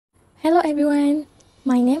Hello everyone,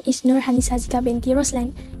 my name is Haziqah Binti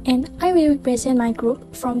Roslan and I will represent my group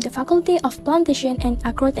from the Faculty of Plantation and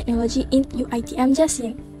Agrotechnology in UiTM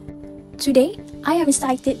Jasin. Today, I am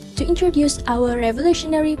excited to introduce our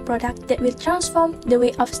revolutionary product that will transform the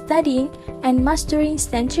way of studying and mastering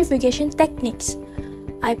centrifugation techniques.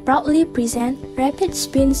 I proudly present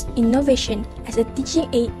Rapidspin's innovation as a teaching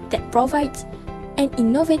aid that provides an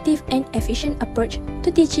innovative and efficient approach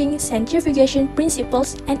to teaching centrifugation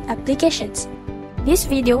principles and applications. This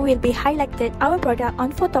video will be highlighted our product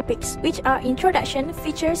on 4 topics, which are introduction,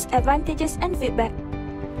 features, advantages, and feedback.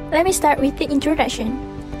 Let me start with the introduction.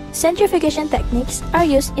 Centrifugation techniques are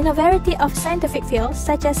used in a variety of scientific fields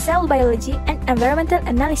such as cell biology and environmental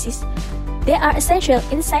analysis. They are essential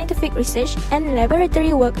in scientific research and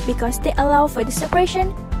laboratory work because they allow for the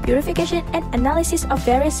separation, purification, and analysis of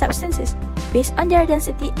various substances based on their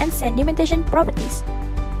density and sedimentation properties.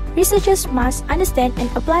 Researchers must understand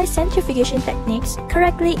and apply centrifugation techniques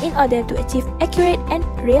correctly in order to achieve accurate and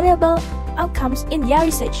reliable outcomes in their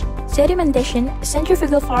research. Sedimentation,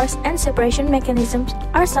 centrifugal force, and separation mechanisms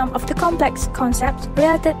are some of the complex concepts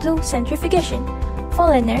related to centrifugation. For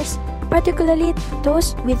learners, particularly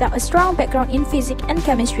those without a strong background in physics and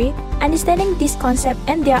chemistry, understanding this concept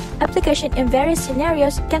and their application in various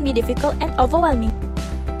scenarios can be difficult and overwhelming.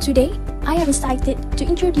 Today, I am excited to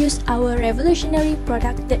introduce our revolutionary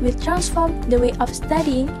product that will transform the way of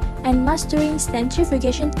studying and mastering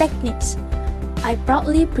centrifugation techniques. I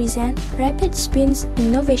proudly present Rapidspin's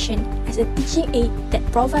innovation as a teaching aid that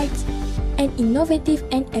provides an innovative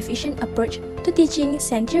and efficient approach to teaching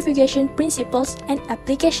centrifugation principles and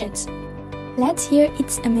applications. Let's hear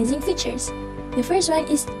its amazing features. The first one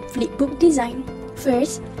is flipbook design.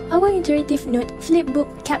 First, our intuitive note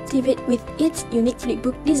flipbook captivates with its unique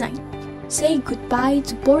flipbook design. Say goodbye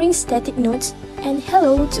to boring static notes and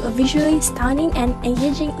hello to a visually stunning and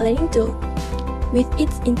engaging learning tool. With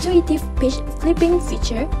its intuitive page flipping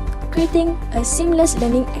feature, creating a seamless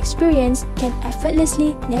learning experience can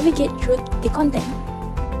effortlessly navigate through the content.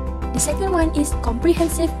 The second one is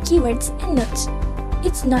comprehensive keywords and notes.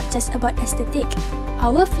 It's not just about aesthetic.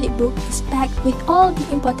 Our flipbook is packed with all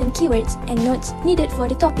the important keywords and notes needed for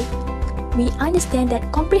the topic. We understand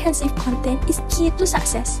that comprehensive content is key to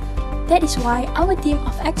success. That is why our team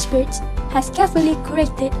of experts has carefully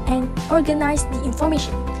curated and organized the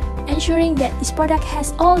information, ensuring that this product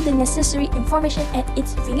has all the necessary information at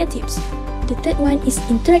its fingertips. The third one is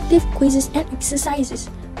interactive quizzes and exercises.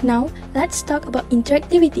 Now, let's talk about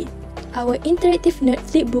interactivity. Our interactive note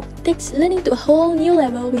flipbook takes learning to a whole new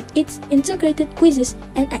level with its integrated quizzes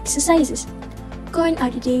and exercises. Gone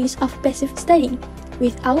are the days of passive studying.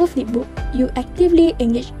 With our flipbook, you actively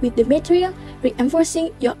engage with the material, reinforcing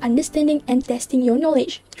your understanding and testing your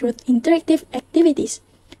knowledge through interactive activities.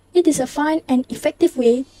 It is a fun and effective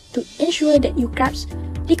way to ensure that you grasp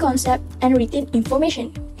the concept and retain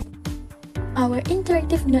information. Our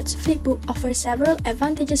interactive notes flipbook offers several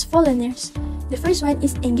advantages for learners. The first one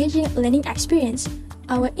is engaging learning experience.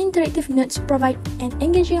 Our interactive notes provide an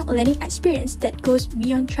engaging learning experience that goes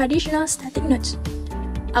beyond traditional static notes.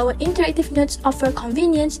 Our interactive notes offer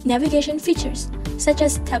convenient navigation features, such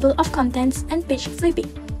as table of contents and page flipping.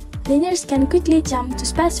 Learners can quickly jump to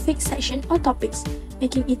specific sections or topics,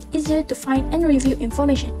 making it easier to find and review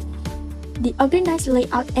information. The organized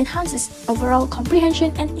layout enhances overall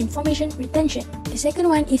comprehension and information retention. The second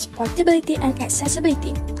one is portability and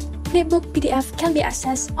accessibility. Flipbook PDF can be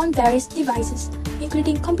accessed on various devices,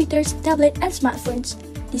 including computers, tablets, and smartphones.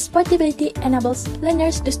 This portability enables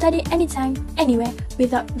learners to study anytime, anywhere,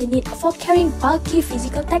 without the need for carrying bulky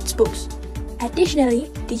physical textbooks. Additionally,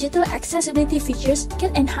 digital accessibility features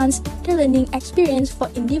can enhance the learning experience for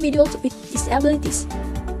individuals with disabilities.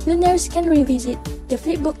 Learners can revisit the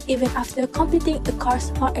flipbook even after completing a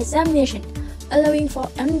course or examination, allowing for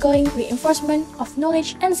ongoing reinforcement of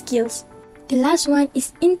knowledge and skills. The last one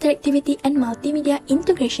is interactivity and multimedia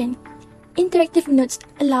integration. Interactive notes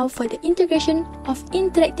allow for the integration of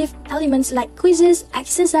interactive elements like quizzes,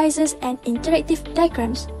 exercises, and interactive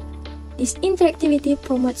diagrams. This interactivity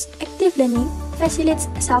promotes active learning, facilitates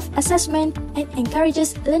self-assessment, and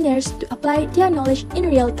encourages learners to apply their knowledge in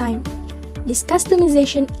real time. This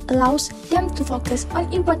customization allows them to focus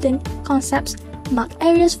on important concepts, mark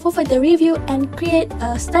areas for further review, and create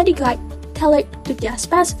a study guide tailored to their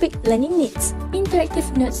specific learning needs.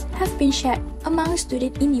 Interactive notes have been shared among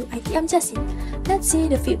students in UiTM Jasin. Let's see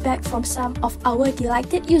the feedback from some of our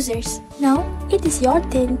delighted users. Now, it is your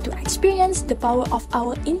turn to experience the power of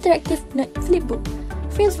our interactive note flipbook.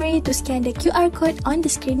 Feel free to scan the QR code on the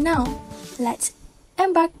screen now. Let's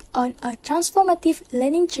embark on a transformative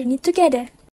learning journey together.